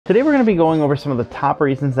Today we're going to be going over some of the top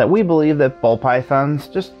reasons that we believe that ball pythons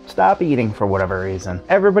just stop eating for whatever reason.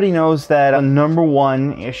 Everybody knows that the number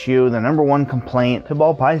one issue, the number one complaint to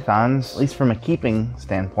ball pythons, at least from a keeping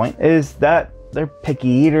standpoint, is that they're picky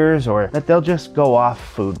eaters or that they'll just go off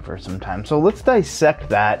food for some time. So let's dissect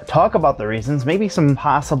that, talk about the reasons, maybe some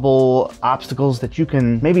possible obstacles that you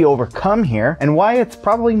can maybe overcome here, and why it's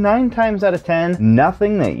probably 9 times out of 10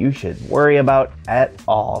 nothing that you should worry about at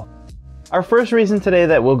all. Our first reason today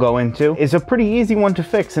that we'll go into is a pretty easy one to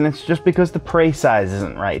fix, and it's just because the prey size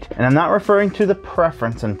isn't right. And I'm not referring to the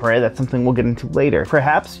preference in prey, that's something we'll get into later.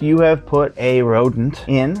 Perhaps you have put a rodent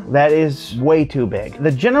in that is way too big. The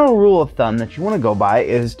general rule of thumb that you want to go by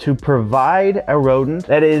is to provide a rodent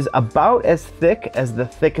that is about as thick as the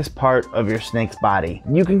thickest part of your snake's body.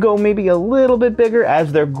 You can go maybe a little bit bigger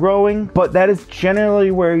as they're growing, but that is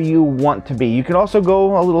generally where you want to be. You can also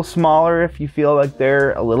go a little smaller if you feel like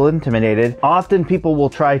they're a little intimidated. Often people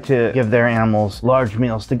will try to give their animals large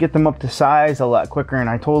meals to get them up to size a lot quicker, and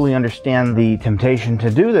I totally understand the temptation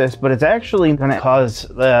to do this, but it's actually going to cause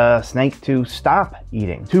the snake to stop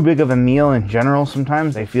eating. Too big of a meal in general,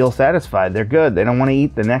 sometimes they feel satisfied, they're good, they don't want to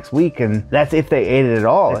eat the next week, and that's if they ate it at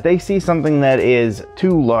all. If they see something that is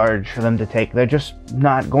too large for them to take, they're just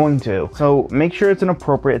not going to. So make sure it's an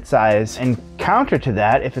appropriate size, and counter to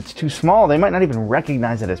that, if it's too small, they might not even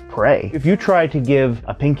recognize it as prey. If you try to give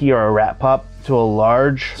a pinky or a rat pup to a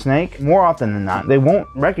large snake, more often than not, they won't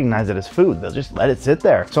recognize it as food. They'll just let it sit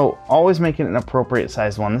there. So always make it an appropriate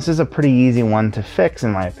sized one. This is a pretty easy one to fix,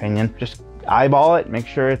 in my opinion. Just eyeball it, make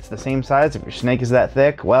sure it's the same size. If your snake is that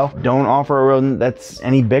thick, well, don't offer a rodent that's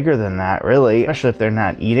any bigger than that, really, especially if they're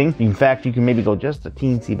not eating. In fact, you can maybe go just a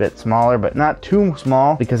teensy bit smaller, but not too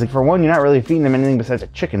small, because for one, you're not really feeding them anything besides a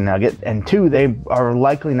chicken nugget, and two, they are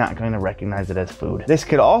likely not going to recognize it as food. This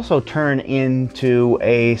could also turn into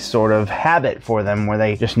a sort of habit for them where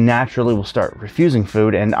they just naturally will start refusing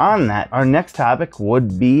food. And on that, our next topic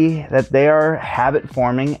would be that they are habit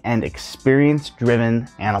forming and experience driven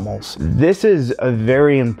animals. This is a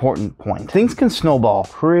very important point. Things can snowball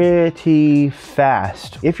pretty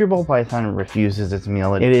fast. If your ball python refuses its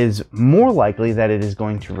meal, it is more likely that it is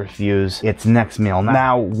going to refuse its next meal.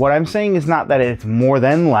 Now, what I'm saying is not that it's more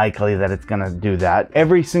than likely that it's going to do that.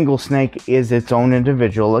 Every single snake is its own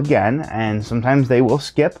individual again, and sometimes they will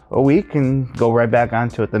skip a week and go right back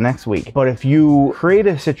onto it the next week. But if you create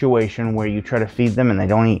a situation where you try to feed them and they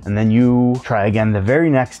don't eat, and then you try again the very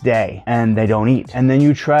next day and they don't eat, and then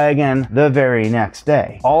you try again the very next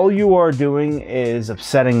day, all you are doing is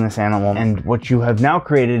upsetting this animal, and what you have now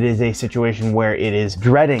created is a situation where it is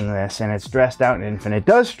dreading this, and it's stressed out, and if it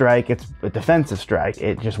does strike, it's a defensive strike.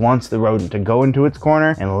 It just wants the rodent to go into its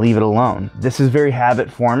corner and leave it alone. This is very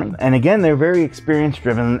habit forming, and again, they're very experience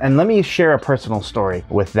driven. And let me share a personal story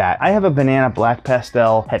with that. I have a banana black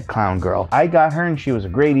pastel het clown girl. I got her and she was a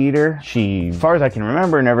great eater. She, as far as I can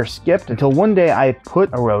remember, never skipped until one day I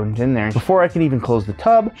put a rodent in there. Before I could even close the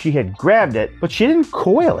tub, she had grabbed it, but she didn't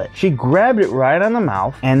coil it. She grabbed it right on the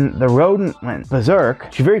mouth, and the rodent went berserk.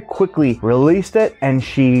 She very quickly released it, and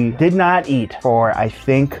she did not eat for, I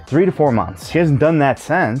think, 3 to 4 months. She hasn't done that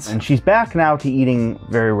since, and she's back now to eating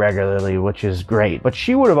very regularly, which is great. But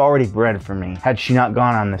she would have already bred for me had she not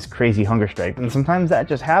gone on this crazy hunger strike. And sometimes that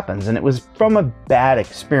just happens, and it was from a bad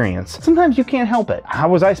experience. Sometimes you can't help it. How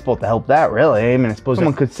was I supposed to help that, really? I mean, I suppose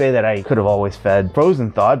someone could say that I could have always fed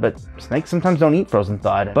frozen thawed, but snakes sometimes don't eat frozen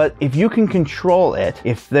thawed. But if you can control it,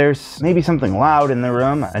 if there's maybe something loud in the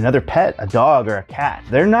room, another pet, a dog or a cat,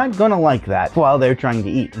 they're not gonna like that while they're trying to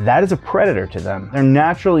eat. That is a predator to them. They're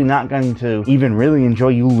naturally not going to even really enjoy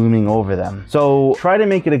you looming over them. So try to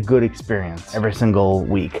make it a good experience every single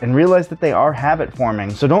week, and realize that they are habit forming.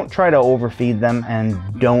 So don't try to overfeed them, and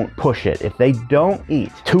don't push it. If they don't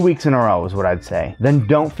eat 2 weeks in a row is what I'd say, then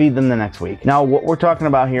don't feed them the next week. Now, what we're talking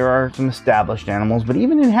about here are some established animals, but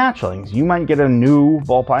even in hatchlings, you might get a new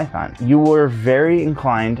ball python. You were very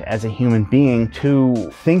inclined as a human being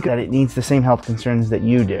to think that it needs the same health concerns that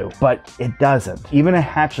you do, but it doesn't. Even a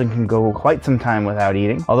hatchling can go quite some time without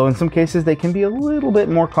eating, although in some cases they can be a little bit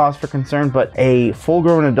more cause for concern, but a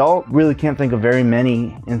full-grown adult really can't think of very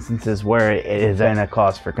many instances where it is a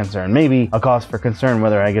cause for concern. Maybe a cause for concern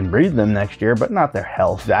whether I can breed them next year, but not their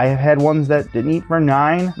health. I have had ones that didn't eat for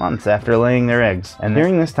 9 months after laying their eggs, and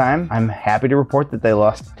during this time, I'm happy to report that they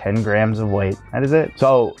lost 10 grams of weight. That is it.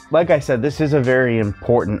 So, like I said, this is a very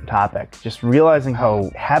important topic. Just realizing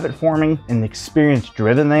how habit forming and experience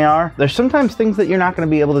driven they are. There's sometimes things that you're not going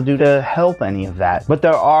to be able to do to help any of that, but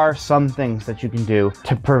there are some things that you can do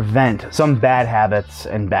to prevent some bad habits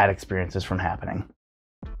and bad experiences from happening.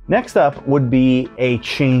 Next up would be a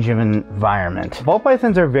change of environment. Ball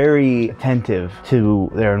pythons are very attentive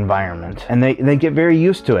to their environment, and they get very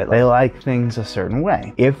used to it. They like things a certain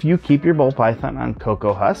way. If you keep your ball python on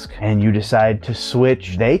cocoa husk and you decide to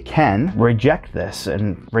switch, they can reject this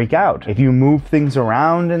and freak out. If you move things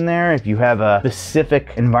around in there, if you have a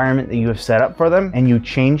specific environment that you have set up for them and you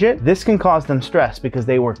change it, this can cause them stress because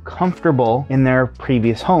they were comfortable in their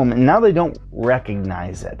previous home and now they don't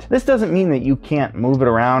recognize it. This doesn't mean that you can't move it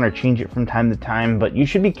around or change it from time to time, but you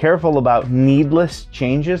should be careful about needless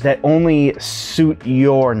changes that only suit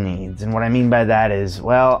your needs. And what I mean by that is,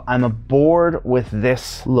 well, I'm bored with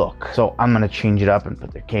this look, so I'm gonna change it up and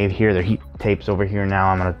put their cave here, their heat tapes over here. Now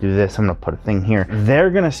I'm gonna do this, I'm gonna put a thing here. They're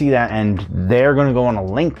gonna see that and they're gonna go on a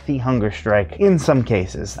lengthy hunger strike in some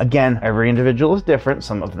cases. Again, every individual is different.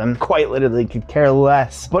 Some of them quite literally could care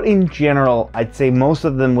less, but in general, I'd say most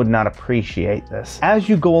of them would not appreciate this. As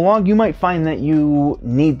you go along, you might find that you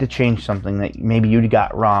need to change something that maybe you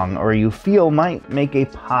got wrong or you feel might make a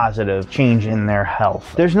positive change in their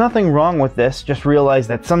health. There's nothing wrong with this, just realize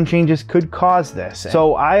that some changes could cause this.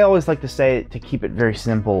 So I always like to say to keep it very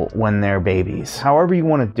simple when they're babies. However you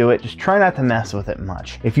want to do it, just try not to mess with it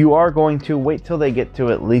much. If you are going to, wait till they get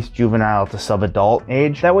to at least juvenile to sub-adult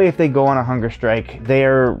age. That way if they go on a hunger strike,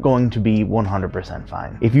 they're going to be 100%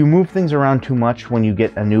 fine. If you move things around too much when you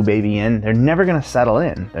get a new baby in, they're never going to settle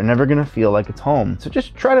in. They're never going to feel like it's home. So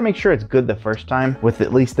just try to make sure it's good the first time with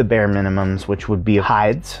at least the bare minimums, which would be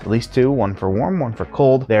hides, at least two, one for warm, one for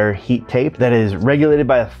cold, their heat tape that is regulated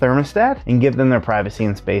by a thermostat, and give them their privacy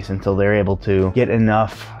and space until they're able to get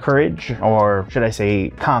enough courage, or should I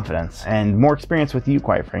say confidence, and more experience with you,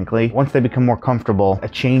 quite frankly. Once they become more comfortable, a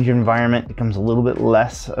change of environment becomes a little bit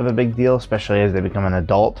less of a big deal, especially as they become an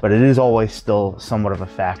adult, but it is always still somewhat of a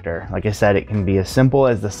factor. Like I said, it can be as simple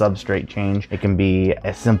as the substrate change. It can be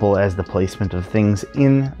as simple as the placement of things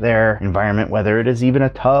in their environment, whether it is even a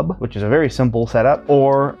tub, which is a very simple setup,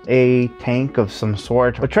 or a tank of some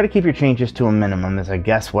sort. But try to keep your changes to a minimum is, I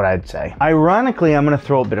guess, what I'd say. Ironically, I'm going to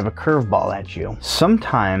throw a bit of a curveball at you.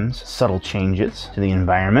 Sometimes subtle changes to the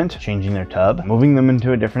environment, changing their tub, moving them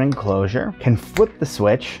into a different enclosure, can flip the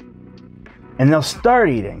switch and they'll start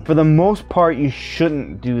eating. For the most part, you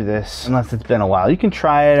shouldn't do this unless it's been a while. You can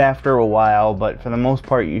try it after a while, but for the most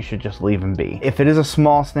part, you should just leave them be. If it is a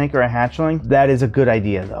small snake or a hatchling, that is a good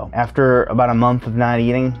idea though. After about a month of not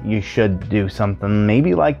eating, you should do something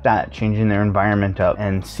maybe like that, changing their environment up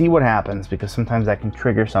and see what happens, because sometimes that can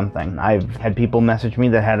trigger something. I've had people message me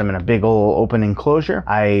that had them in a big old open enclosure.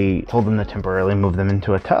 I told them to temporarily move them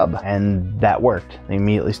into a tub, and that worked. They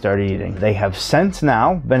immediately started eating. They have since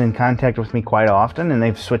now been in contact with me quite often, and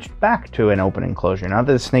they've switched back to an open enclosure. Now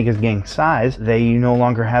that the snake is gaining size, they no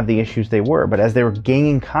longer have the issues they were, but as they were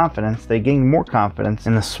gaining confidence, they gained more confidence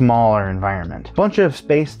in the smaller environment. A bunch of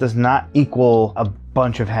space does not equal a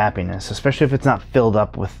bunch of happiness, especially if it's not filled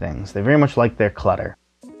up with things. They very much like their clutter.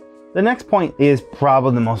 The next point is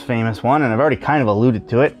probably the most famous one, and I've already kind of alluded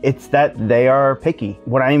to it. It's that they are picky.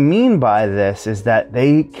 What I mean by this is that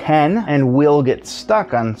they can and will get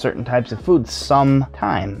stuck on certain types of food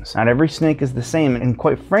sometimes. Not every snake is the same, and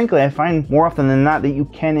quite frankly, I find more often than not that you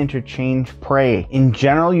can interchange prey. In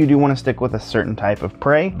general, you do want to stick with a certain type of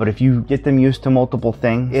prey, but if you get them used to multiple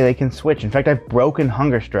things, they can switch. In fact, I've broken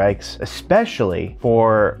hunger strikes, especially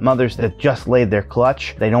for mothers that just laid their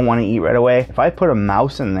clutch. They don't want to eat right away. If I put a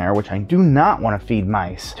mouse in there, which I do not want to feed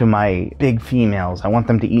mice to my big females. I want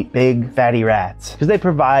them to eat big fatty rats because they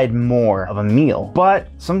provide more of a meal. But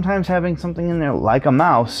sometimes having something in there like a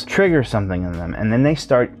mouse triggers something in them, and then they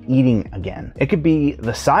start eating again. It could be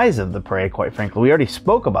the size of the prey, quite frankly. We already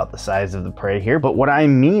spoke about the size of the prey here, but what I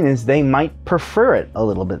mean is they might prefer it a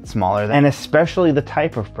little bit smaller, and especially the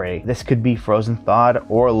type of prey. This could be frozen thawed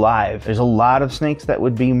or live. There's a lot of snakes that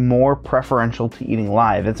would be more preferential to eating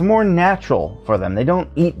live. It's more natural for them. They don't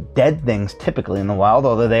eat dead things typically in the wild,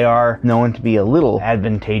 although they are known to be a little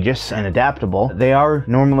advantageous and adaptable. They are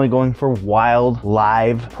normally going for wild,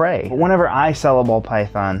 live prey. But whenever I sell a ball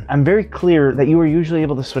python, I'm very clear that you are usually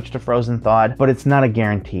able to switch to frozen thawed, but it's not a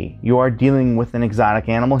guarantee. You are dealing with an exotic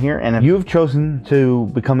animal here, and if you've chosen to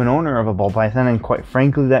become an owner of a ball python, and quite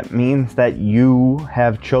frankly, that means that you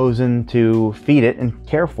have chosen to feed it and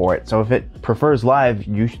care for it. So if it prefers live,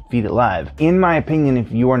 you should feed it live. In my opinion,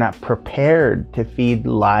 if you are not prepared to feed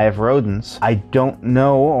live live rodents. I don't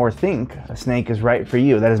know or think a snake is right for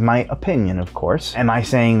you. That is my opinion, of course. Am I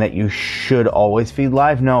saying that you should always feed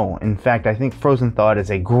live? No. In fact, I think frozen thawed is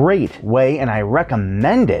a great way, and I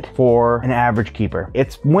recommend it for an average keeper.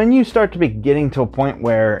 It's when you start to be getting to a point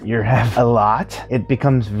where you have a lot, it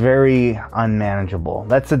becomes very unmanageable.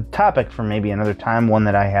 That's a topic for maybe another time, one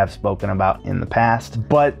that I have spoken about in the past,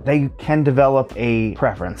 but they can develop a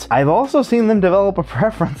preference. I've also seen them develop a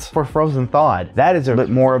preference for frozen thawed. That is a bit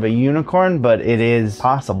more of a unicorn, but it is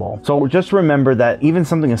possible. So just remember that even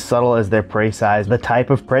something as subtle as their prey size, the type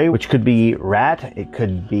of prey, which could be rat, it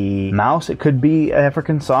could be mouse, it could be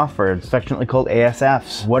African soft furs, affectionately called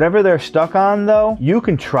ASFs. Whatever they're stuck on though, you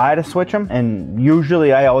can try to switch them, and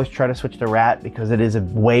usually I always try to switch to rat because it is a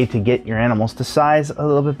way to get your animals to size a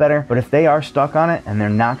little bit better. But if they are stuck on it and they're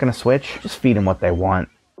not going to switch, just feed them what they want.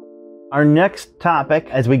 Our next topic,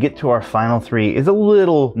 as we get to our final three, is a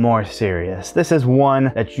little more serious. This is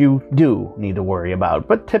one that you do need to worry about,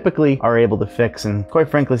 but typically are able to fix and, quite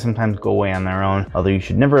frankly, sometimes go away on their own, although you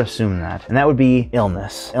should never assume that. And that would be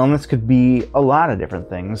illness. Illness could be a lot of different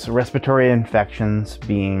things, respiratory infections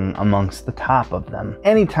being amongst the top of them.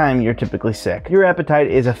 Anytime you're typically sick, your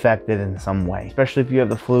appetite is affected in some way. Especially if you have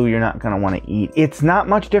the flu, you're not going to want to eat. It's not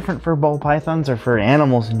much different for ball pythons or for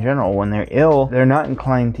animals in general. When they're ill, they're not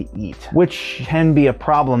inclined to eat, which can be a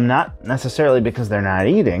problem, not necessarily because they're not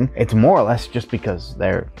eating, it's more or less just because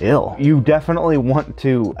they're ill. You definitely want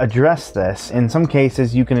to address this. In some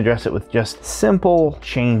cases, you can address it with just simple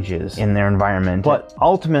changes in their environment. But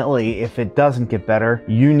ultimately, if it doesn't get better,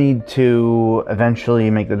 you need to eventually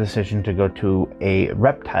make the decision to go to a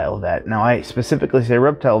reptile vet. Now, I specifically say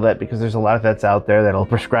reptile vet because there's a lot of vets out there that'll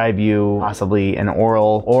prescribe you possibly an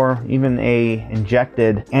oral or even a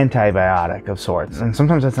injected antibiotic of sorts. And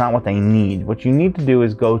sometimes that's not what they need. What you need to do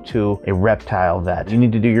is go to a reptile vet. You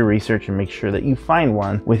need to do your research and make sure that you find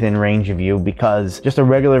one within range of you, because just a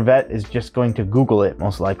regular vet is just going to Google it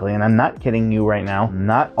most likely. And I'm not kidding you right now.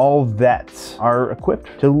 Not all vets are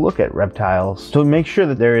equipped to look at reptiles. So make sure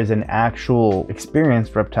that there is an actual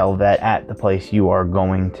experienced reptile vet at the place you are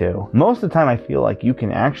going to. Most of the time I feel like you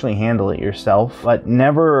can actually handle it yourself, but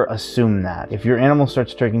never assume that. If your animal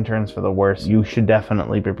starts taking turns for the worse, you should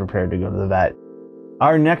definitely be prepared to go to the vet.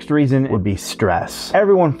 Our next reason would be stress.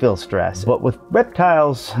 Everyone feels stress, but with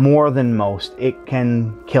reptiles, more than most, it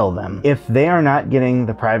can kill them. If they are not getting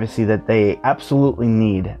the privacy that they absolutely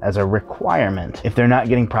need as a requirement, if they're not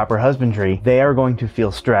getting proper husbandry, they are going to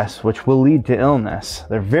feel stress, which will lead to illness.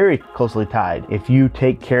 They're very closely tied. If you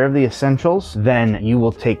take care of the essentials, then you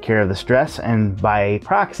will take care of the stress, and by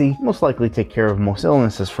proxy, most likely take care of most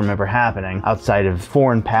illnesses from ever happening, outside of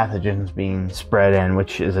foreign pathogens being spread in,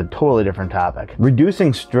 which is a totally different topic. Reducing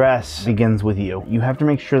stress begins with you. You have to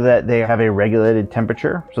make sure that they have a regulated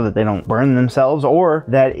temperature so that they don't burn themselves or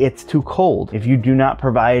that it's too cold. If you do not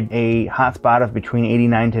provide a hot spot of between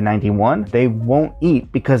 89 to 91, they won't eat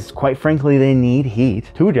because, quite frankly, they need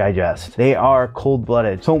heat to digest. They are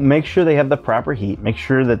cold-blooded. So make sure they have the proper heat. Make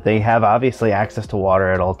sure that they have, obviously, access to water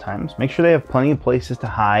at all times. Make sure they have plenty of places to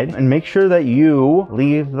hide, and make sure that you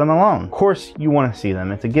leave them alone. Of course, you want to see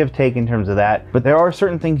them. It's a give-take in terms of that, but there are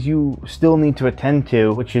certain things you still need to attend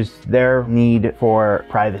to, which is their need for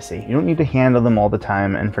privacy. You don't need to handle them all the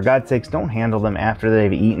time, and for God's sakes, don't handle them after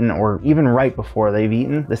they've eaten or even right before they've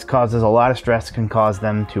eaten. This causes a lot of stress, can cause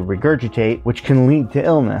them to regurgitate, which can lead to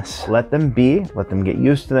illness. Let them be, let them get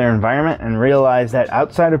used to their environment, and realize that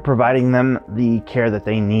outside of providing them the care that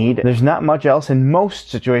they need, there's not much else in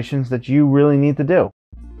most situations that you really need to do.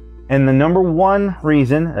 And the number one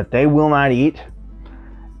reason that they will not eat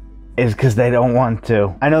is because they don't want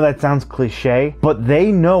to. I know that sounds cliche, but they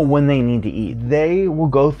know when they need to eat. They will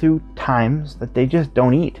go through times that they just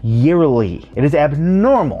don't eat yearly. It is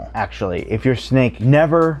abnormal, actually, if your snake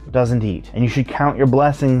never doesn't eat. And you should count your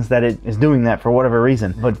blessings that it is doing that for whatever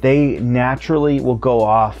reason. But they naturally will go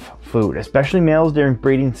off food, especially males during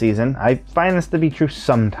breeding season. I find this to be true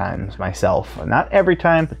sometimes myself. Not every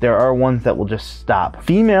time, but there are ones that will just stop.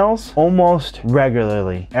 Females almost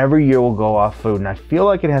regularly every year will go off food, and I feel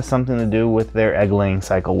like it has something to do with their egg laying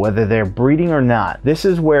cycle, whether they're breeding or not. This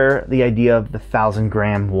is where the idea of the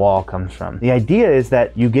 1,000-gram wall comes from. The idea is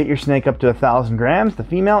that you get your snake up to 1,000 grams, the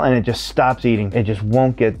female, and it just stops eating. It just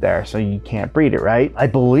won't get there, so you can't breed it, right? I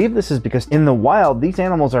believe this is because in the wild, these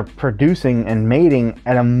animals are producing and mating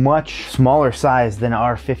at a much smaller size than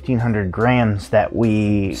our 1,500 grams that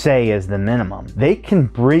we say is the minimum. They can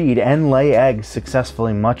breed and lay eggs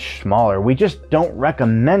successfully much smaller. We just don't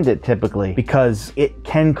recommend it typically because it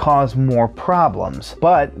can cause cause more problems.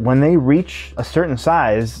 But when they reach a certain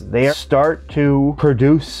size, they start to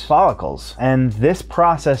produce follicles. And this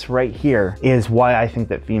process right here is why I think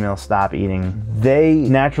that females stop eating. They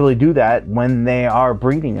naturally do that when they are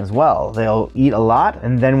breeding as well. They'll eat a lot,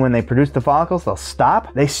 and then when they produce the follicles, they'll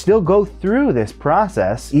stop. They still go through this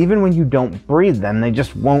process. Even when you don't breed them, they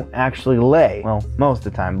just won't actually lay. Well, most of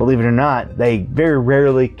the time, believe it or not, they very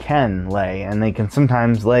rarely can lay, and they can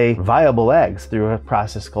sometimes lay viable eggs through a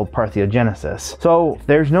process called parthenogenesis. So if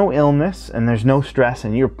there's no illness and there's no stress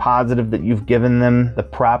and you're positive that you've given them the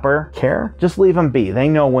proper care, just leave them be. They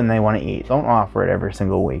know when they want to eat. Don't offer it every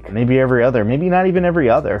single week. Maybe every other, maybe not even every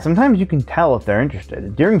other. Sometimes you can tell if they're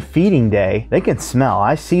interested. During feeding day, they can smell.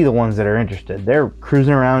 I see the ones that are interested. They're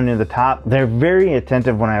cruising around near the top. They're very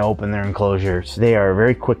attentive when I open their enclosures. They are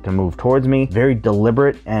very quick to move towards me, very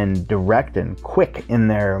deliberate and direct and quick in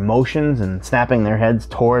their motions and snapping their heads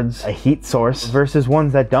towards a heat source, versus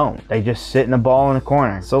ones that don't. They just sit in a ball in a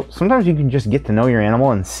corner. So sometimes you can just get to know your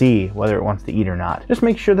animal and see whether it wants to eat or not. Just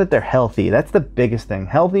make sure that they're healthy. That's the biggest thing.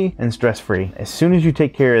 Healthy and stress-free. As soon as you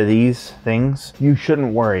take care of these things, you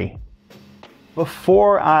shouldn't worry.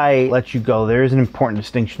 Before I let you go, there is an important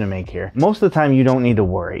distinction to make here. Most of the time you don't need to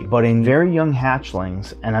worry, but in very young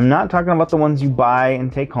hatchlings, and I'm not talking about the ones you buy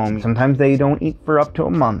and take home, sometimes they don't eat for up to a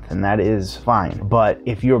month, and that is fine. But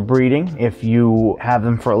if you're breeding, if you have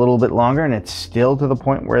them for a little bit longer and it's still to the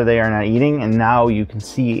point where they are not eating, and now you can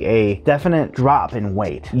see a definite drop in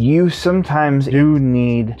weight, you sometimes do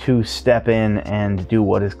need to step in and do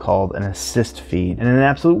what is called an assist feed. And in an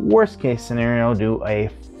absolute worst case scenario, do a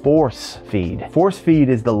force feed. Force feed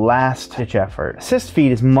is the last ditch effort. Assist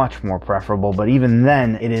feed is much more preferable, but even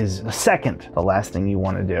then it is the second the last thing you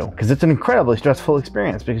want to do, because it's an incredibly stressful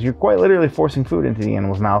experience, because you're quite literally forcing food into the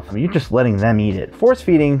animal's mouth. I mean, you're just letting them eat it. Force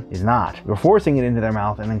feeding is not. You're forcing it into their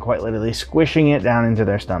mouth and then quite literally squishing it down into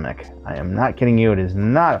their stomach. I am not kidding you. It is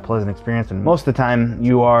not a pleasant experience, and most of the time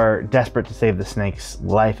you are desperate to save the snake's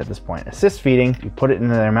life at this point. Assist feeding, you put it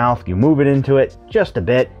into their mouth, you move it into it just a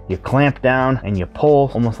bit, you clamp down and you pull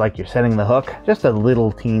almost like you're setting the hook, just a little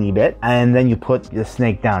teeny bit, and then you put the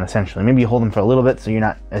snake down essentially. Maybe you hold them for a little bit so you're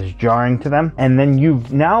not as jarring to them, and then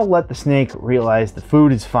you've now let the snake realize the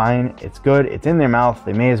food is fine, it's good, it's in their mouth,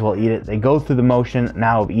 they may as well eat it. They go through the motion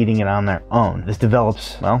now of eating it on their own. This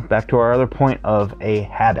develops, well, back to our other point of a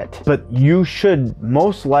habit. But you should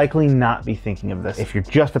most likely not be thinking of this. If you're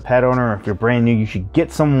just a pet owner or if you're brand new, you should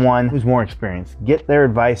get someone who's more experienced. Get their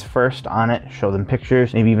advice first on it, show them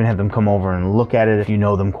pictures, maybe even have them come over and look at it if you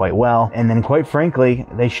know them quite well. And then quite frankly,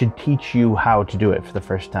 they should teach you how to do it for the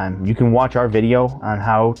first time. You can watch our video on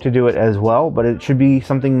how to do it as well, but it should be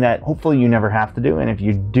something that hopefully you never have to do. And if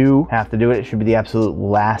you do have to do it, it should be the absolute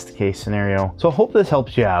last case scenario. So I hope this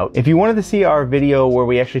helps you out. If you wanted to see our video where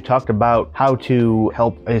we actually talked about how to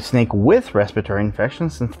help a snake with respiratory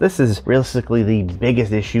infections, since this is realistically the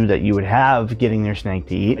biggest issue that you would have getting your snake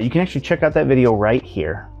to eat, you can actually check out that video right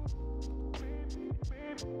here.